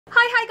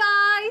Hi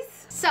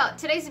guys! So,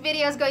 today's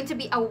video is going to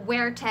be a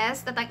wear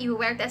test. At ang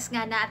i-wear test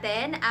nga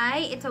natin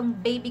ay itong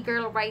baby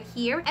girl right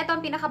here. Ito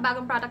ang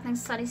pinakabagong product ng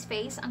Sunnies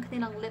Face, ang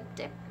kanilang lip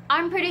tip.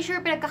 I'm pretty sure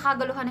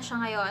pinagkakaguluhan na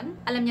siya ngayon.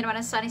 Alam niyo naman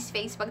ang Sunnies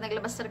Face, pag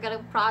naglabas talaga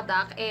ng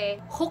product,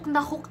 hook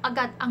na hook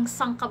agad ang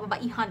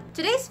sangkababaihan.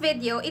 Today's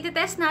video,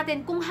 ititest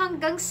natin kung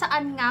hanggang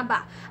saan nga ba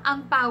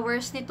ang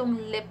powers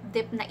nitong lip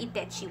dip na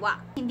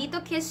Itechiwa. Hindi to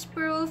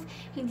kiss-proof,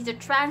 hindi to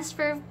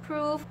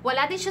transfer-proof,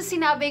 wala din siya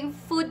sinabing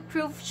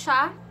food-proof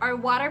siya or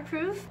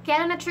waterproof.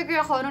 Kaya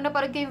na-trigger ako nung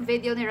napanood ko yung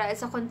video ni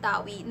Raisa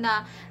Kontawi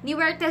na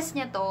ni-wear test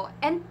niya to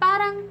and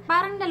parang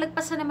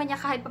nalagpasan naman niya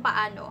kahit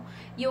papaano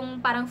yung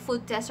parang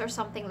food test or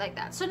something like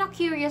that. So,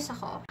 na-curious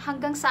ako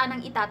hanggang saan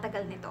ang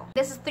itatagal nito.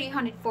 This is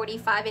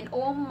 345 and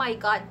oh my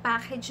god,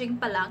 packaging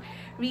pa lang.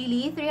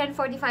 Really?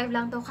 345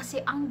 lang to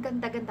kasi ang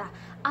ganda-ganda.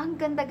 Ang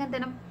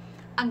ganda-ganda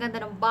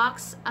ng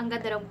box, ang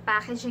ganda ng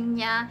packaging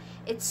niya.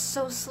 It's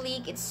so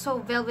sleek, it's so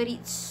velvety,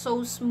 it's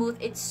so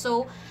smooth, it's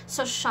so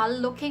social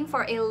looking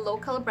for a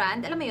local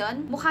brand. Alam mo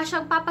yun? Mukha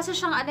siyang, papasa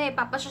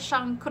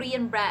siyang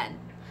Korean brand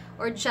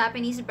or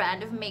Japanese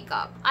brand of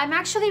makeup. I'm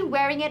actually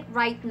wearing it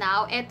right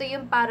now. Ito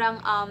yung parang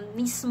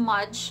ni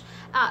smudge.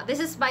 This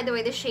is, by the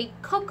way, the shade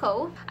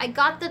Cocoa. I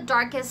got the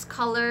darkest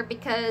color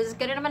because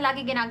ganoon naman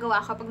lagi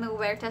ginagawa ko pag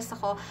nag-wear test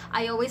ako.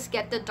 I always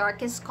get the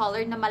darkest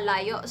color na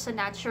malayo sa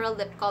natural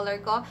lip color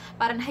ko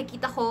para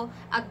nakikita ko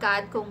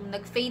agad kung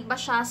nag-fade ba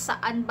siya,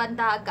 saan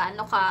banda,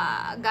 gaano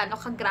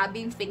ka grabe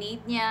yung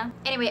fade niya.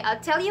 Anyway,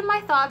 I'll tell you my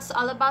thoughts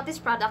all about this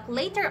product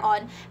later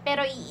on,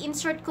 pero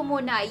i-insert ko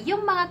muna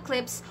yung mga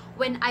clips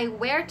when I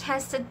wear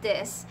tested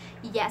this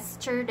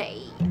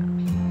yesterday.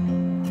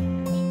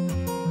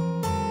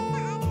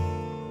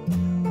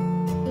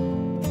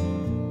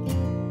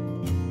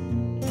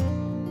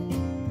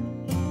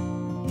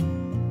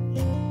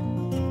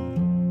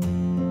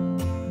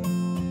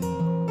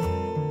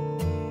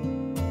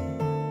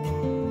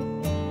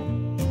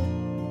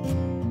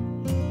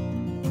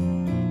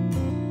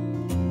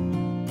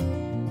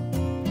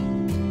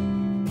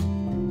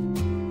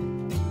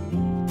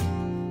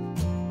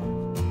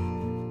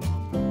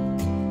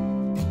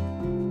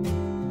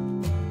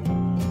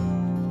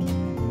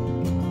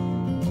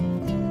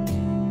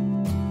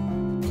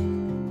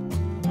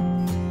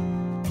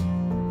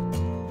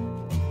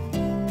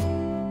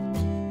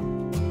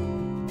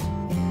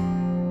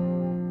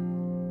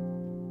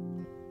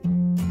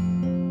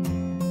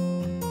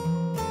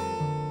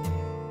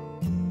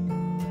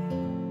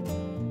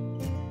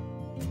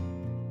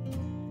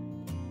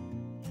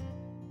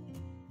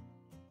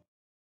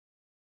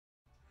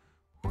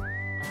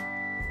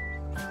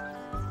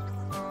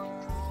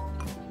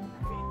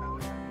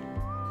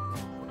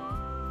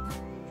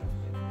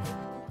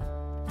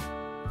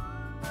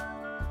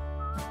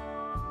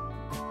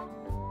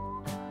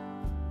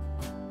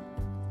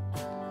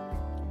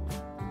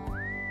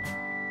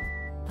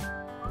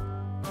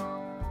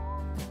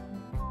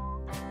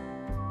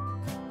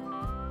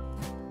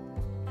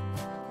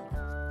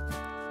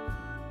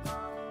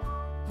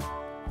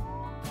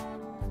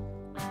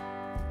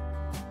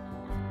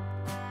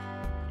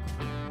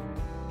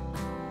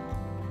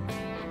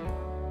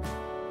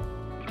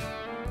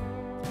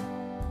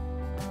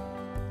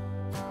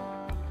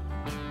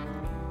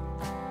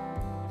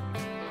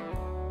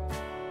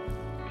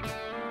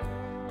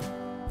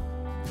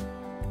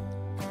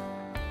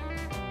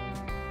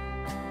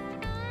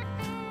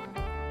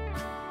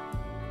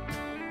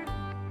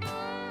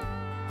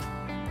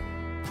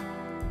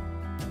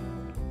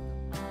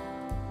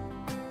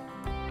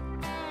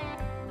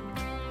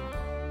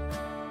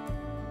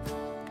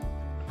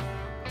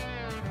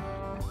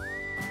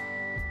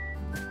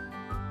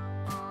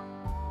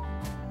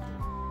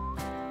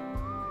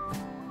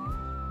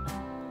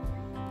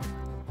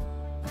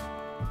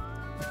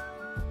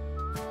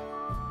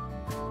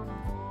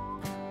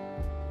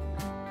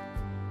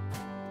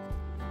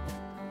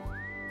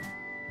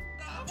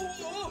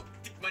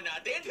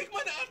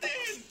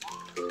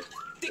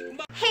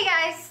 Hey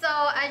guys, so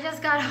I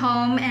just got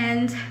home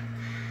and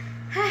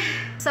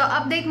so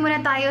update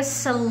muna tayo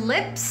sa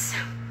lips.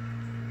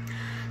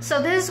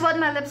 So this is what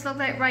my lips look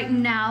like right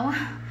now.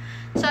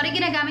 Sorry,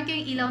 ginagamit ko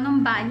yung ilaw ng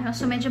banyo,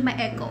 so medyo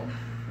ma-echo.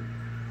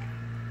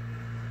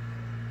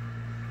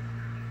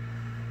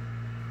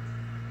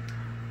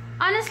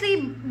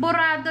 Honestly,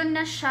 borado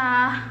na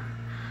siya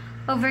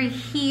over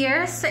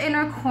here sa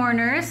inner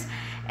corners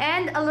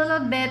and a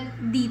little bit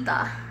dito.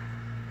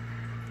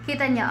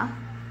 Kita nyo?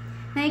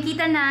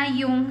 Nakikita na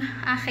yung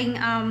aking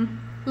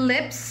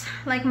lips,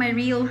 like my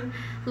real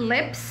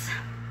lips.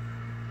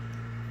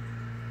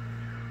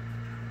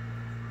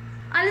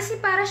 Honestly,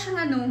 para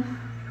siyang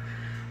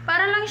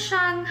para lang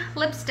siyang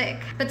lipstick.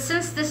 But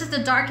since this is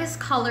the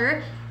darkest color,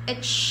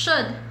 it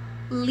should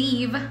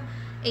leave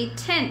a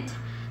tint.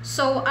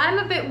 So I'm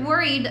a bit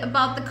worried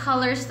about the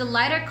colors, the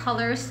lighter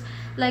colors,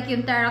 like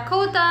yung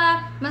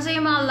terracotta, mas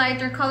yung mga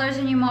lighter colors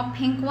and yung mga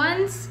pink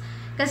ones.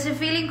 Kasi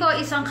feeling ko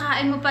isang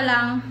kain mo pa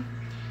lang,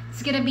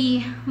 it's gonna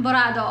be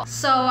borado.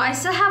 So I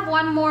still have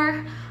one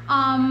more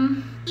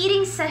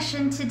eating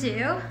session to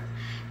do.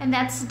 And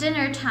that's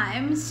dinner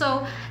time.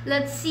 So,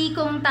 let's see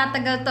kung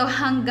tatagal to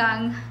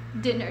hanggang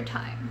dinner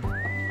time.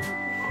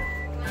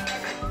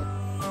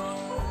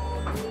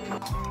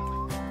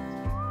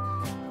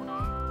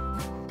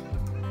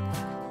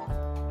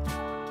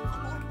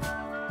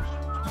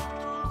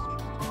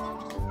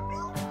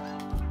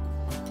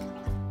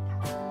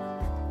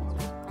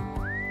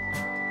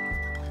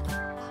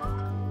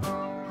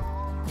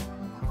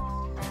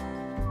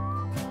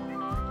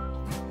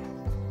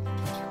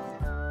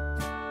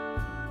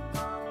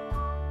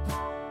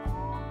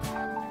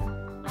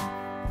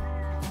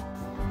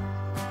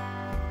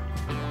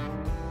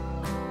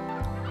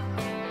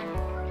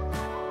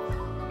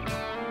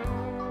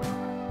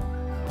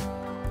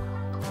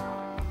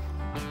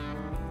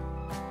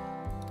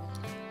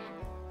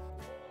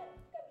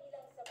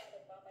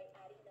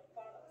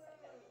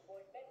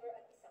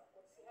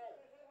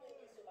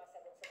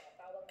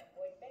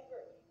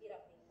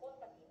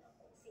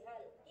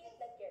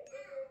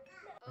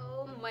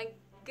 Oh my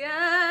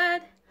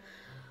god!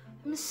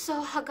 I'm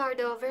so haggard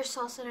over.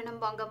 Sauce na ng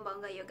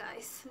bonggang-bongga, you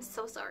guys. I'm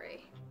so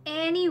sorry.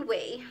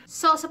 Anyway,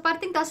 so sa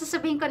parting to,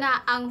 sasabihin ko na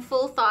ang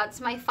full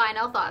thoughts, my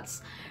final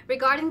thoughts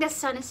regarding the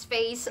Sunnies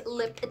Face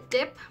Lip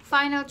Dip.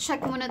 Final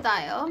check muna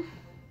tayo.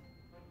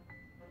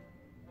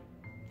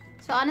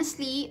 So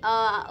honestly,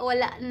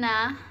 wala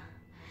na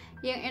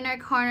yung inner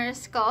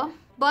corners ko.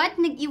 But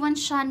nag-iwan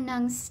siya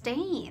ng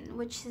stain,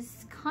 which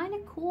is kind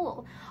of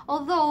cool.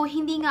 Although,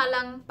 hindi nga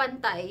lang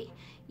pantay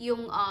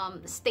yung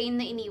stain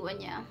na iniwan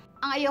niya.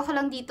 Ang ayoko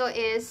lang dito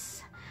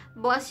is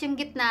buwas yung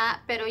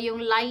gitna, pero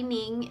yung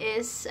lining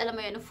is, alam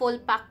mo yun, full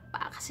pack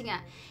pa. Kasi nga,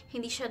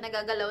 hindi siya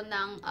nagagalaw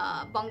ng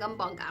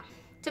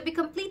bonggang-bongga. To be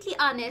completely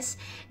honest,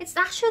 it's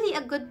actually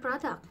a good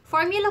product.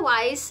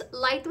 Formula-wise,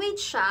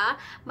 lightweight siya,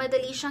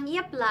 madali siyang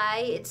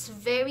i-apply, it's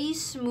very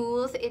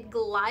smooth, it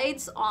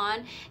glides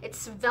on,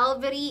 it's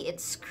velvety,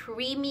 it's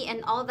creamy,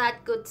 and all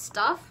that good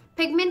stuff.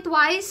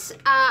 Pigment-wise,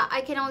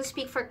 I can only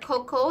speak for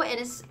Cocoa,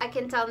 and I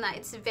can tell na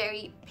it's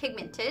very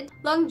pigmented.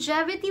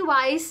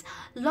 Longevity-wise,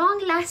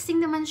 long-lasting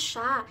naman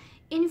siya.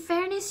 In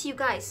fairness, you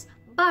guys.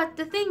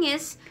 But the thing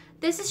is,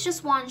 this is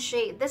just one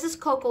shade. This is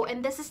Cocoa,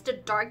 and this is the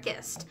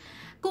darkest.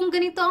 Kung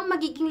ganito ang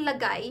magiging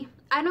lagay,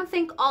 I don't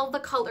think all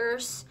the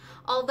colors,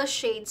 all the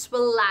shades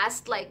will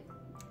last like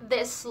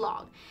this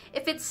long.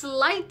 If it's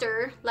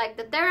lighter,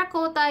 like the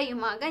terracotta,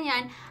 yung mga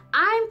ganyan,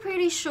 I'm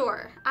pretty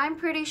sure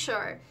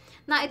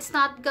na it's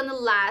not gonna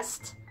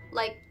last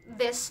like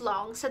this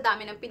long sa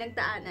dami ng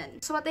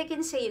pinagdaanan. So what I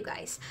can say, you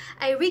guys,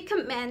 I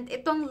recommend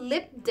itong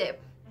lip dip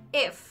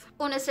if,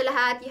 una sa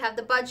lahat, you have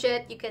the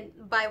budget, you can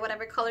buy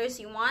whatever colors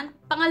you want.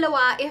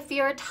 Pangalawa, if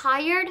you're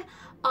tired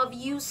of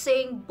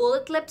using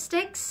bullet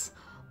lipsticks,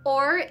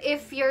 or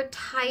if you're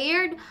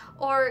tired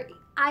or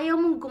ayaw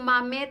mong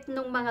gumamit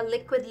ng mga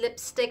liquid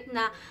lipstick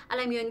na,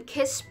 alam mo yun,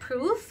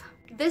 kiss-proof,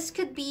 this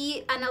could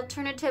be an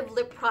alternative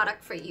lip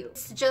product for you.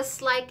 It's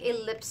just like a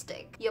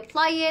lipstick. You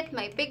apply it,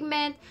 may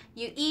pigment,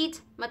 you eat,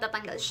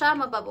 matatanggal siya,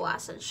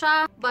 mababawasan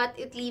siya, but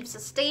it leaves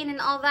a stain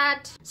and all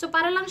that. So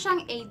para lang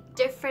siyang a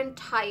different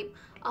type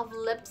of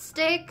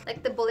lipstick, like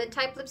the bullet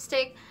type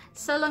lipstick,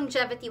 sa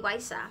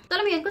longevity-wise.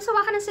 Alam mo yun, kung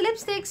sawa ka na sa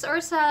lipsticks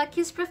or sa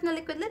kiss-proof na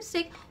liquid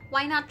lipstick,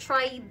 why not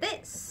try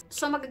this?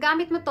 So,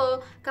 magagamit mo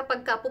to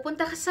kapag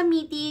pupunta ka sa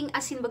meeting,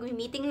 as in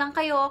magmi-meeting lang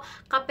kayo,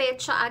 kape,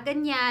 tsaa,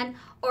 ganyan,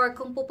 or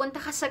kung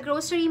pupunta ka sa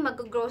grocery,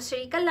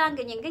 mag-grocery ka lang,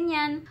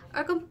 ganyan-ganyan,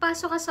 or kung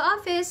papasok ka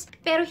sa office,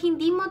 pero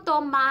hindi mo to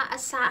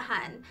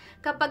maasahan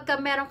kapag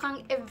meron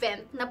kang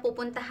event na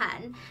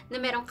pupuntahan, na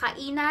merong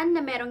kainan,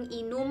 na merong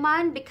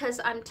inuman, because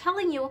I'm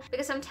telling you,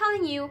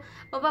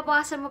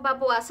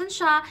 mababawasan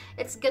siya,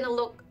 it's gonna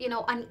look, you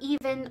know,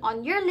 uneven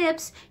on your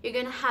lips, you're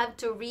gonna have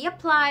to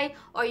reapply,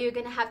 or you're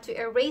gonna have to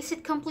erase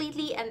it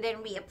completely and then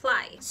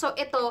reapply. So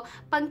ito,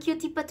 pang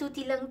cutie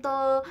patuti lang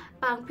to,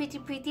 pang pretty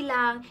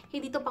lang,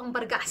 hindi to pang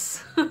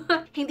bargas.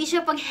 Hindi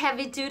siya pang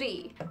heavy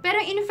duty. Pero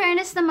in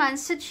fairness naman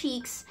sa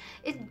cheeks,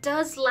 it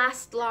does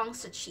last long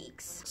sa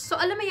cheeks. So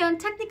alam mo yun,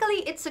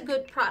 technically it's a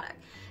good product.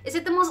 Is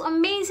it the most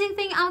amazing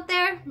thing out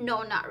there?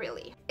 No, not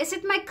really. Is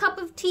it my cup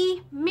of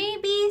tea?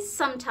 Maybe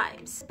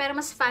sometimes. Pero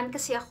mas fan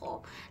kasi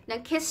ako ng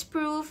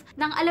kiss-proof,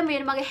 ng alam mo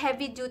yun, mga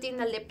heavy-duty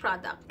na lip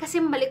product.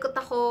 Kasi malikot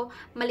ako,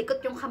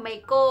 malikot yung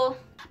kamay ko.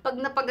 Pag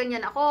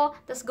napaganyan ako,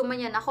 tas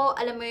gumanyan ako,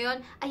 alam mo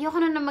yun,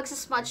 ayoko na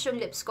magsasmudge yung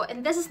lips ko.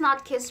 And this is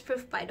not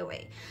kiss-proof, by the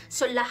way.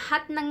 So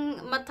lahat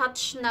ng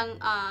matouch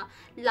ng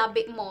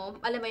labi mo,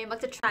 alam mo yun,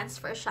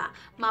 magta-transfer siya.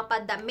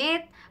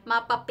 Mapadamit,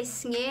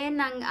 mapapisngi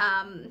ng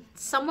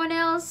someone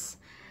else,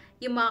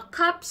 yung mga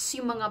cups,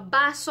 yung mga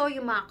baso,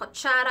 yung mga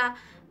kutsara,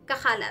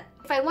 kakalat.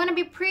 If I want to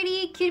be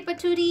pretty, cutie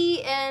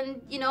patootie, and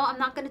you know, I'm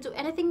not gonna do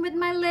anything with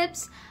my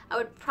lips, I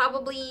would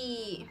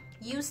probably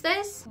use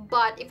this.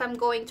 But if I'm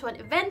going to an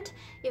event,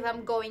 if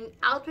I'm going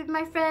out with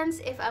my friends,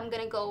 if I'm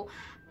gonna go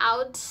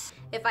out,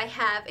 if I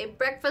have a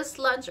breakfast,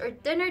 lunch, or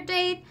dinner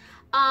date,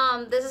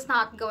 this is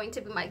not going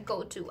to be my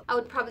go-to. I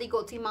would probably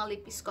go to yung mga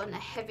lipis ko na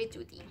heavy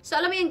duty. So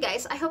alam mo yun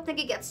guys, I hope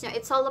nagigets nyo.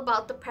 It's all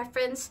about the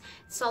preference.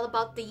 It's all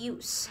about the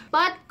use.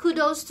 But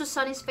kudos to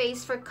Sunnies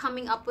Face for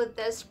coming up with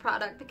this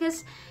product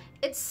because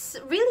It's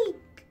really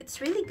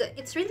good.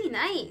 It's really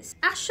nice.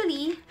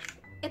 Actually,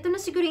 ito na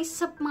siguro yung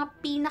isa sa mga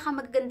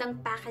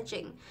pinakamagandang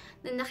packaging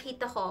na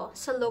nakita ko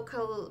sa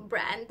local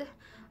brand,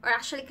 or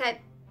actually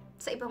kahit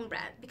sa ibang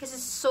brand, because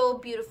it's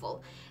so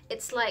beautiful.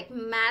 It's like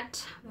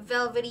matte,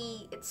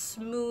 velvety, it's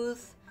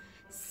smooth,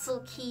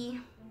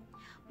 silky.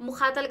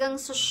 Mukha talagang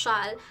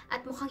social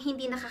at mukhang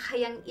hindi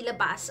nakakayang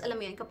ilabas, alam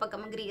mo yun, kapag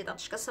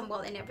mag-retouch ka sa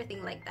mall and everything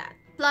like that.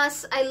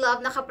 Plus, I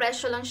love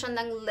nakapresyo lang siya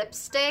ng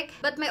lipstick.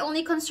 But my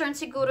only concern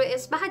siguro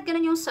is, bakit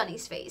ganun yung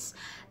Sunnies face?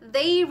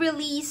 They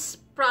release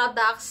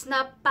products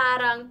na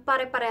parang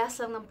pare-parehas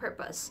lang ng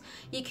purpose.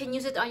 You can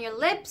use it on your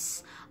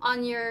lips,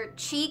 on your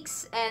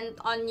cheeks, and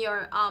on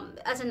your,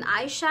 as an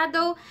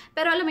eyeshadow.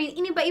 Pero alam mo yun,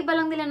 iniba-iba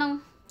lang nila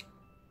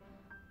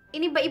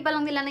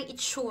ng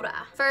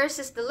itsura. First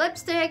is the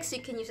lipsticks,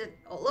 you can use it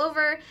all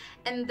over.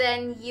 And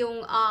then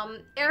yung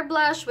air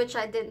blush, which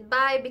I didn't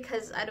buy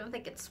because I don't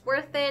think it's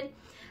worth it.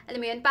 Alam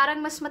mo yun,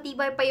 parang mas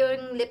matibay pa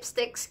yung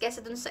lipsticks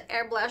kesa dun sa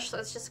air blush, so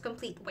it's just a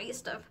complete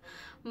waste of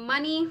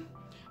money.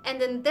 And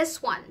then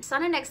this one,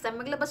 sana next time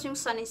maglabas yung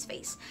Sunnies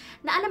face.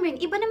 Na alam mo yun,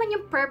 iba naman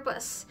yung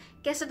purpose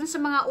kesa dun sa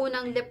mga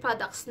unang lip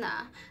products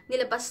na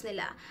nilabas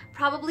nila.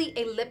 Probably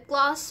a lip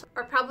gloss,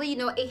 or probably, you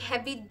know, a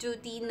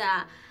heavy-duty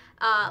na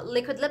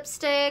liquid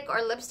lipstick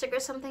or lipstick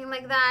or something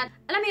like that.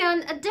 Alam mo yun,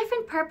 a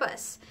different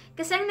purpose.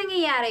 Kasi ang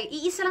nangyayari,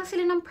 iisa lang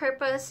sila ng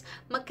purpose,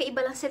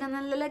 magkaiba lang sila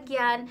ng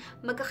lalagyan,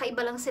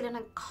 magkakaiba lang sila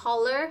ng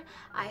color,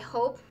 I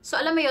hope. So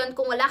alam mo yun,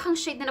 kung wala kang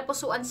shade na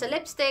napusuan sa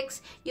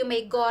lipsticks, you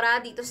may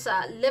gora dito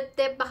sa lip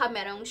tip, baka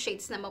merong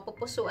shades na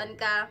mapupusuan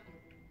ka.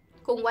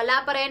 Kung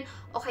wala pa rin,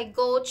 okay,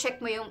 go,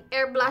 check mo yung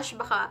air blush,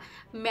 baka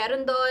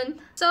meron doon.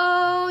 So,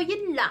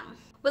 yun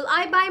lang. Will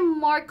I buy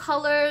more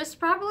colors?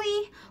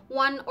 Probably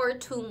 1 or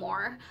 2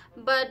 more.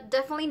 But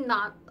definitely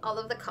not all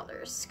of the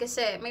colors.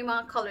 Kasi may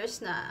mga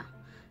colors na,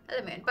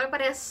 alam mo yun, parang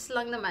parehas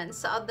lang naman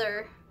sa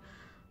other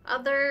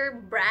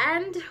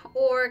brand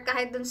or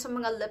kahit dun sa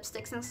mga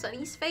lipsticks ng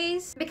Sunnies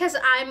face. Because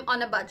I'm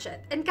on a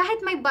budget. And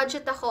kahit may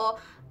budget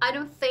ako, I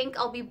don't think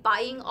I'll be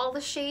buying all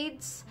the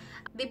shades.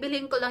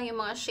 Bibilhin ko lang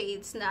yung mga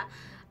shades na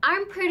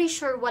I'm pretty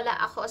sure wala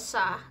ako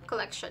sa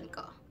collection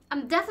ko.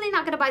 I'm definitely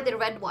not gonna buy the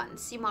red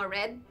ones. Yung mga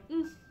red.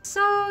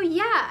 So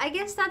yeah, I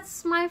guess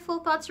that's my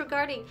full thoughts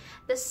regarding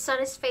the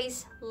Sunnies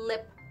face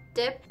lip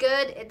dip.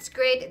 Good, it's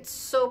great, it's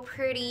so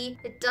pretty.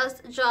 It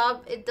does the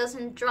job, it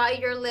doesn't dry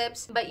your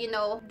lips. But you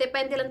know,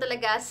 depende lang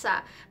talaga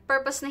sa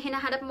purpose na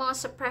hinahanap mo,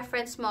 sa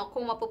preference mo,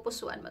 kung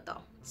mapupusuan mo to.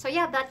 So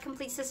yeah, that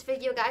completes this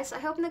video, guys. I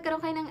hope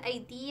nagkaroon kayo ng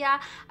idea.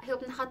 I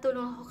hope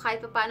nakatulong ako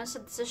kahit paano sa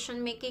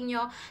decision making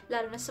nyo,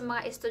 lalo na sa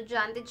mga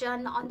estudyante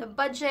dyan na on the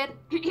budget,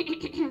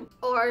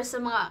 or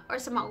sa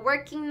mga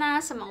working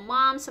na, sa mga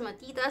moms, sa mga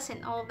titas,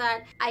 and all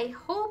that. I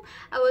hope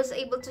I was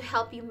able to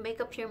help you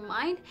make up your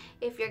mind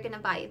if you're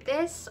gonna buy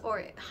this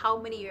or how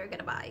many you're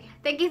gonna buy.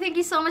 Thank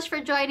you so much for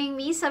joining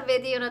me sa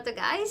video na to,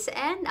 guys,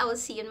 and I will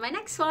see you in my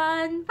next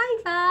one. Bye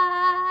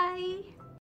bye.